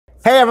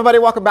Hey everybody,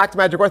 welcome back to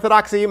Magic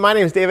Orthodoxy. My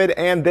name is David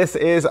and this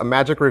is a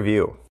Magic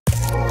Review.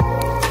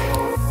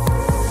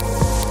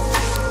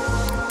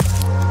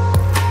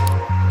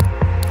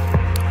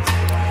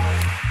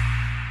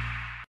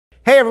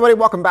 Hey everybody,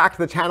 welcome back to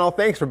the channel.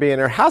 Thanks for being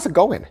here. How's it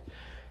going?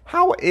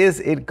 How is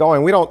it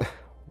going? We don't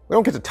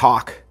get to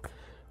talk,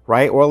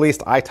 right? Or at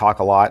least I talk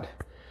a lot.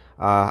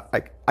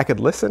 I could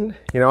listen,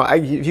 you know,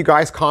 if you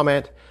guys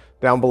comment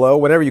down below,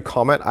 whenever you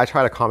comment, I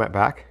try to comment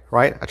back,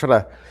 right? I try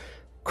to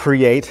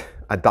create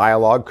a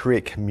dialogue,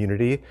 create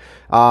community.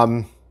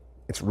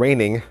 It's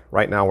raining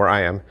right now where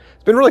I am.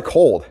 It's been really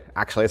cold,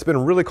 actually. It's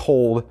been really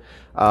cold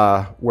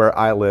where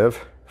I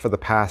live for the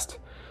past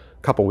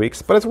couple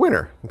weeks, but it's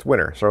winter. It's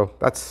winter, so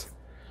that's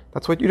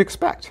what you'd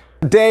expect.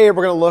 Today,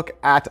 we're gonna look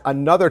at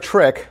another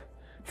trick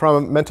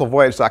from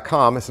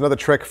mentalvoyage.com. It's another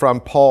trick from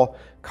Paul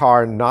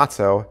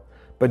Carnazzo.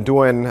 Been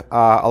doing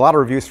a lot of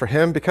reviews for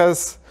him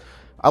because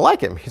I like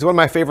him. He's one of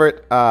my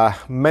favorite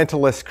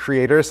mentalist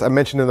creators. I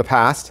mentioned in the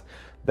past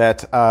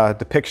that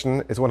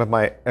depiction is one of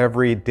my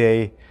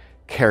everyday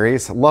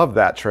carries. Love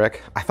that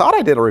trick. I thought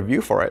I did a review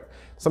for it.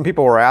 Some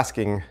people were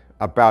asking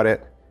about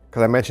it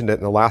because I mentioned it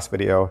in the last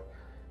video.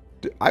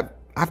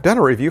 I've done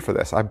a review for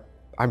this.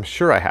 I'm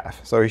sure I have.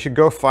 So you should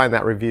go find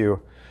that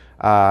review.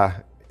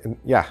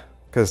 Yeah,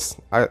 because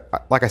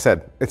like I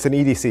said, it's an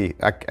EDC.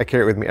 I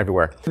carry it with me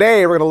everywhere.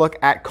 Today we're gonna look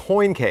at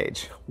coin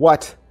cage.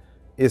 What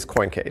is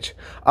coin cage?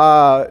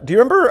 Do you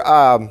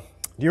remember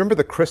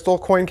the crystal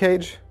coin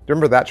cage? Do you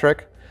remember that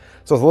trick?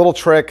 So it's a little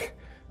trick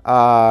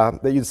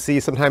that you'd see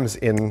sometimes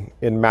in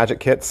magic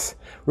kits.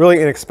 Really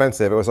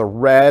inexpensive. It was a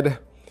red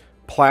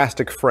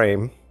plastic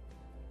frame,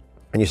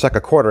 and you stuck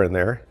a quarter in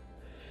there.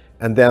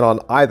 And then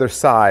on either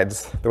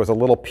sides, there was a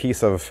little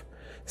piece of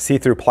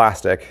see-through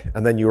plastic,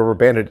 and then you rubber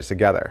banded it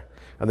together.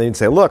 And then you'd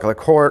say, look, the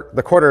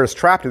quarter is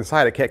trapped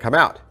inside, it can't come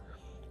out,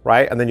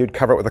 right? And then you'd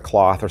cover it with a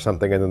cloth or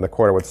something, and then the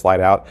quarter would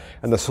slide out.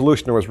 And the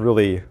solution was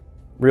really,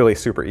 really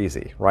super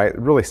easy, right?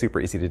 Really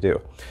super easy to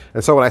do.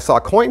 And so when I saw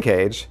coin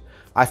cage,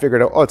 I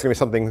figured, oh, it's gonna be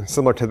something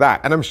similar to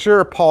that. And I'm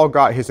sure Paul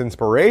got his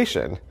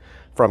inspiration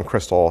from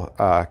crystal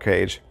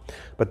cage,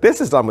 but this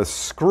is done with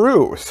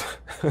screws,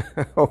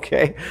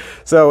 okay?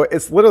 So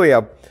it's literally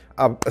a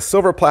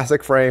silver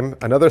plastic frame,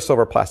 another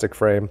silver plastic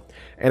frame,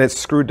 and it's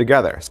screwed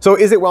together. So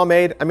is it well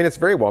made? I mean, it's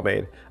very well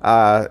made.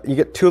 You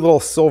get two little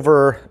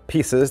silver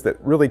pieces that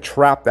really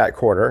trap that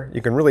quarter.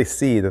 You can really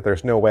see that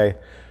there's no way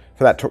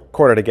for that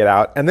quarter to get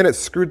out, and then it's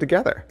screwed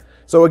together.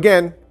 So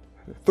again,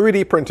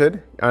 3D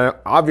printed.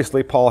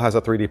 Obviously, Paul has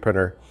a 3D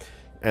printer,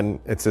 and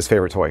it's his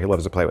favorite toy. He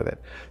loves to play with it.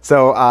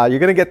 So you're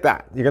gonna get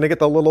that. You're gonna get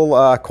the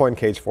little coin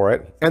cage for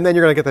it, and then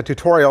you're gonna get the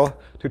tutorial.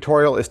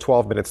 Tutorial is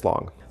 12 minutes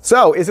long.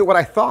 So is it what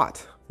I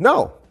thought?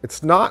 No,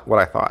 it's not what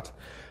I thought.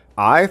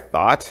 I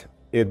thought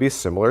it'd be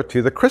similar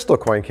to the crystal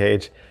coin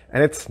cage,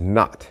 and it's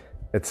not.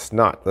 It's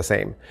not the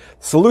same.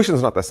 The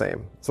solution's not the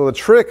same. So the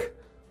trick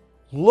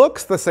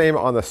looks the same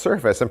on the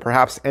surface, and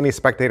perhaps any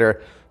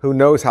spectator who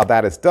knows how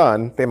that is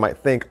done, they might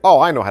think, oh,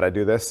 I know how to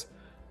do this,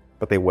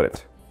 but they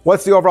wouldn't.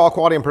 What's the overall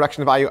quality and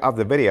production value of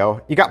the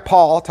video? You got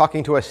Paul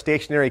talking to a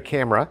stationary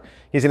camera.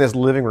 He's in his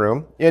living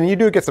room, and you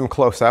do get some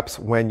close-ups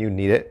when you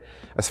need it.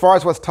 As far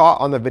as what's taught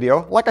on the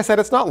video, like I said,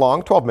 it's not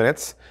long, 12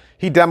 minutes.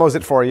 He demos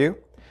it for you.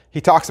 He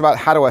talks about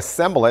how to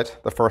assemble it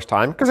the first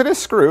time, because it is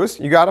screws.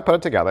 You got to put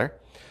it together.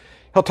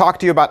 He'll talk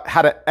to you about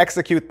how to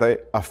execute the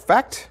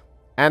effect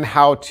and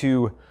how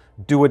to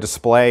do a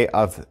display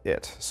of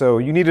it. So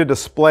you need to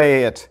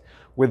display it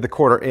with the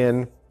quarter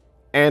in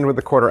and with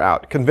the quarter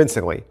out,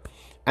 convincingly.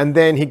 And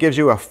then he gives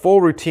you a full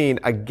routine,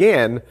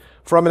 again,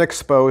 from an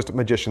exposed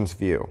magician's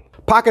view.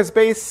 Pocket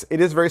space, it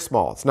is very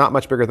small. It's not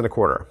much bigger than a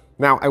quarter.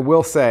 Now, I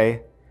will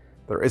say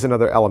there is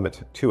another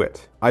element to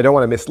it. I don't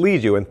want to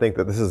mislead you and think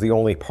that this is the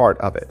only part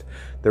of it.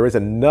 There is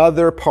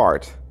another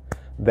part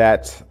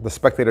that the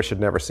spectator should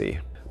never see.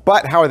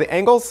 But how are the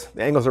angles?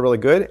 The angles are really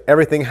good.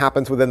 Everything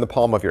happens within the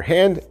palm of your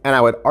hand. And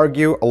I would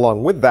argue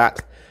along with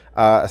that,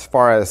 as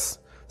far as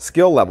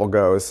skill level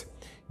goes,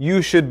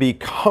 you should be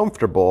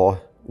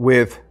comfortable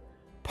with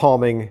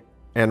palming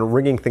and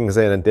ringing things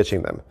in and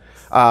ditching them.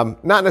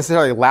 Not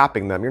necessarily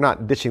lapping them. You're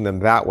not ditching them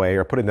that way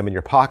or putting them in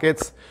your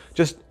pockets.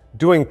 Just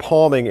doing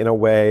palming in a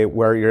way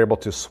where you're able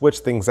to switch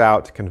things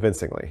out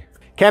convincingly.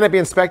 Can it be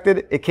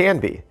inspected? It can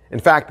be. In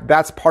fact,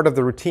 that's part of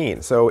the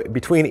routine. So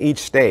between each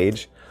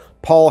stage,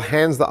 Paul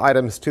hands the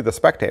items to the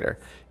spectator,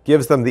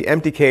 gives them the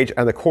empty cage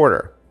and the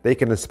quarter. They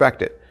can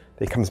inspect it.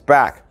 He comes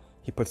back,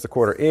 he puts the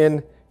quarter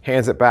in,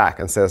 hands it back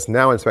and says,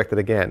 now inspect it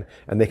again.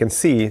 And they can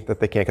see that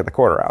they can't get the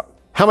quarter out.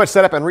 How much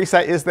setup and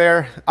reset is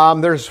there?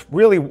 There's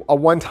really a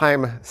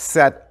one-time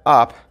set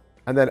up,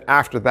 and then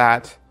after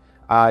that,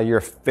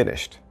 you're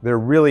finished. There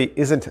really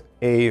isn't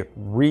a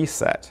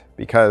reset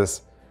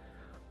because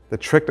the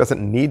trick doesn't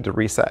need to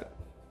reset.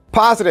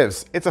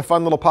 Positives, it's a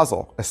fun little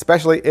puzzle,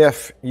 especially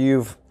if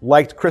you've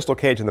liked Crystal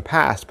Cage in the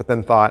past, but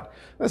then thought,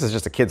 this is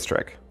just a kid's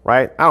trick,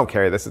 right? I don't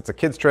carry this, it's a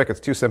kid's trick, it's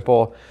too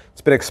simple,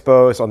 it's been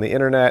exposed on the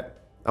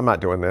internet, I'm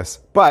not doing this.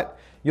 But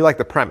you like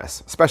the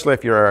premise, especially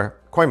if you're a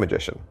coin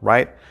magician,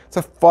 right? It's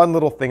a fun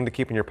little thing to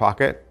keep in your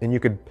pocket, and you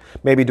could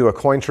maybe do a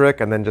coin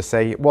trick and then just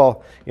say,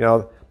 well, you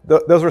know,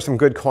 those were some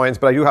good coins,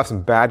 but I do have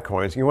some bad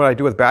coins. You know what I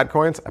do with bad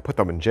coins? I put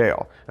them in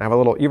jail. And I have a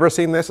little, you ever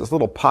seen this? It's a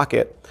little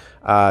pocket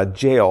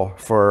jail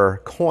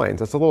for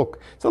coins. It's a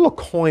little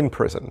coin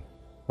prison,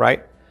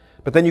 right?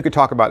 But then you could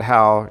talk about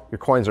how your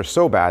coins are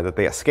so bad that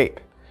they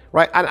escape,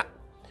 right? And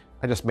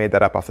I just made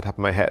that up off the top of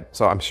my head,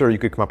 so I'm sure you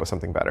could come up with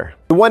something better.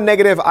 The one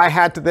negative I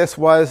had to this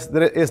was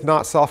that it is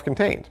not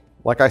self-contained.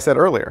 Like I said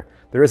earlier,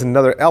 there is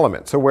another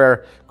element. So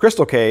where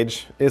Crystal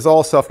Cage is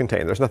all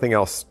self-contained, there's nothing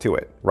else to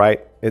it,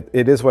 right?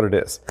 It is what it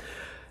is.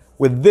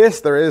 With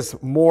this, there is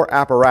more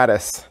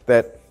apparatus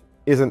that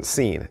isn't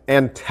seen.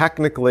 And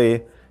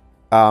technically,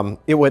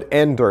 it would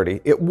end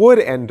dirty. It would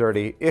end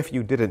dirty if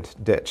you didn't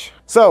ditch.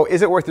 So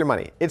is it worth your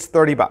money? It's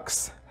 30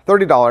 bucks,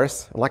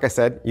 $30. And like I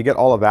said, you get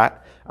all of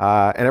that.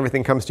 And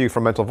everything comes to you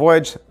from Mental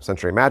Voyage,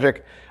 Century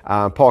Magic,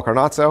 Paul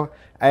Carnazzo.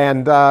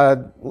 And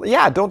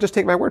yeah, don't just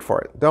take my word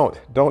for it.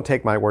 Don't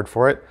take my word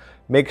for it.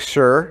 Make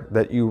sure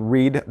that you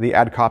read the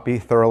ad copy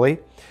thoroughly.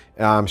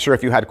 I'm sure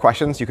if you had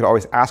questions, you could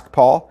always ask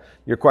Paul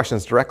your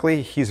questions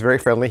directly. He's very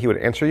friendly. He would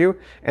answer you.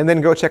 And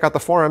then go check out the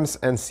forums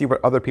and see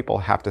what other people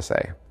have to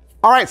say.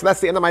 All right, so that's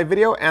the end of my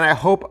video, and I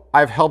hope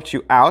I've helped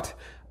you out.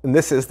 And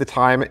this is the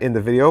time in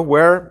the video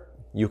where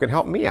you can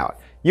help me out.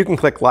 You can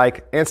click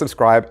like and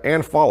subscribe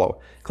and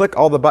follow. Click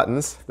all the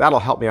buttons. That'll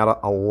help me out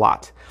a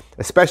lot,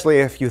 especially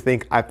if you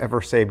think I've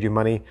ever saved you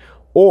money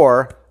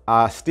or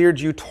steered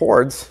you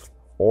towards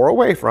or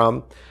away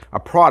from a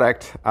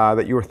product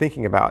that you were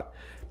thinking about.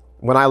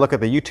 When I look at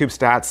the YouTube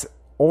stats,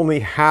 only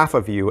half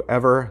of you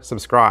ever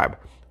subscribe.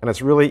 And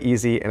it's really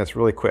easy and it's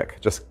really quick.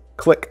 Just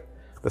click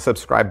the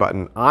subscribe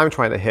button. I'm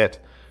trying to hit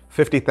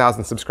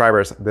 50,000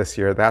 subscribers this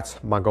year.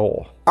 That's my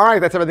goal. All right,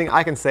 that's everything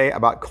I can say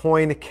about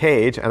Coin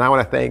Cage. And I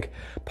want to thank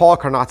Paul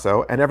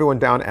Carnazzo and everyone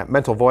down at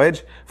Mental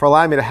Voyage for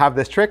allowing me to have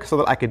this trick so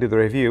that I could do the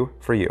review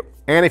for you.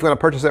 And if you want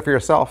to purchase it for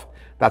yourself,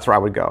 that's where I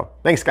would go.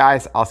 Thanks,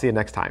 guys. I'll see you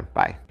next time.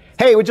 Bye.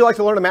 Hey, would you like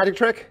to learn a magic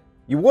trick?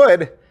 You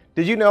would?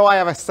 Did you know I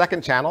have a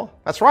second channel?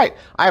 That's right.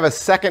 I have a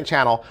second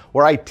channel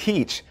where I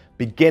teach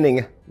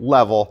beginning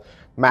level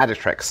magic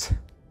tricks.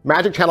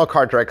 Magic Channel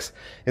Card Tricks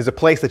is a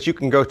place that you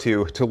can go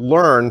to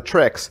learn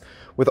tricks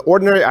with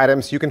ordinary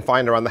items you can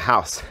find around the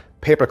house.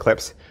 Paper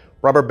clips,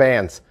 rubber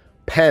bands,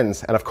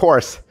 pens, and of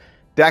course,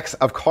 decks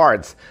of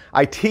cards.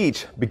 I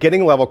teach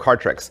beginning level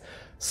card tricks,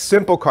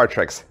 simple card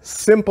tricks,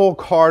 simple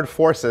card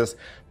forces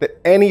that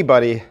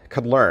anybody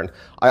could learn.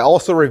 I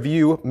also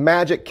review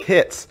magic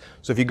kits.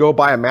 So if you go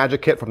buy a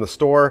magic kit from the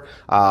store,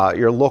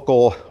 your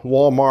local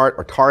Walmart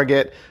or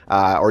Target,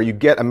 or you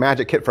get a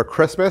magic kit for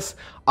Christmas,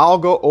 I'll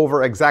go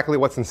over exactly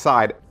what's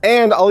inside.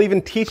 And I'll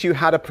even teach you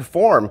how to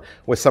perform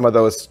with some of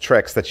those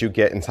tricks that you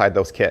get inside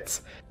those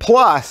kits.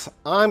 Plus,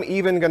 I'm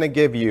even gonna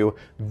give you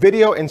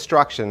video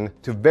instruction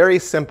to very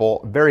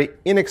simple, very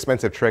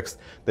inexpensive tricks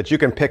that you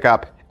can pick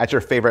up at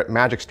your favorite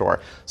magic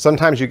store.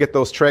 Sometimes you get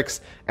those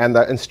tricks and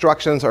the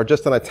instructions are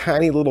just on a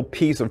tiny little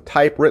piece of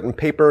typewritten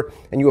paper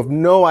and you have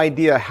no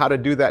idea how to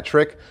do that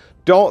trick.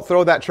 Don't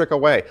throw that trick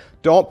away.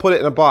 Don't put it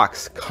in a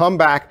box. Come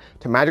back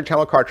to Magic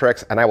Channel Card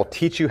Tricks and I will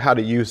teach you how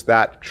to use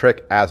that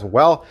trick as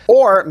well.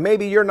 Or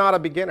maybe you're not a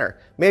beginner.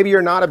 Maybe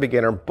you're not a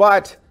beginner,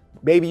 but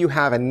maybe you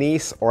have a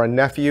niece or a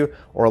nephew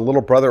or a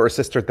little brother or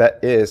sister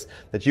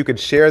that you could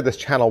share this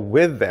channel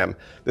with them.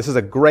 This is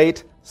a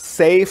great,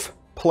 safe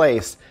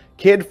place,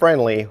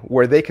 kid-friendly,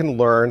 where they can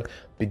learn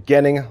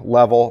beginning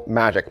level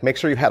magic. Make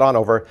sure you head on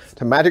over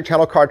to Magic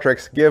Channel Card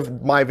Tricks,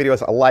 give my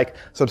videos a like,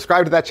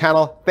 subscribe to that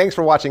channel. Thanks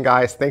for watching,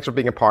 guys. Thanks for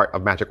being a part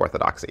of Magic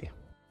Orthodoxy.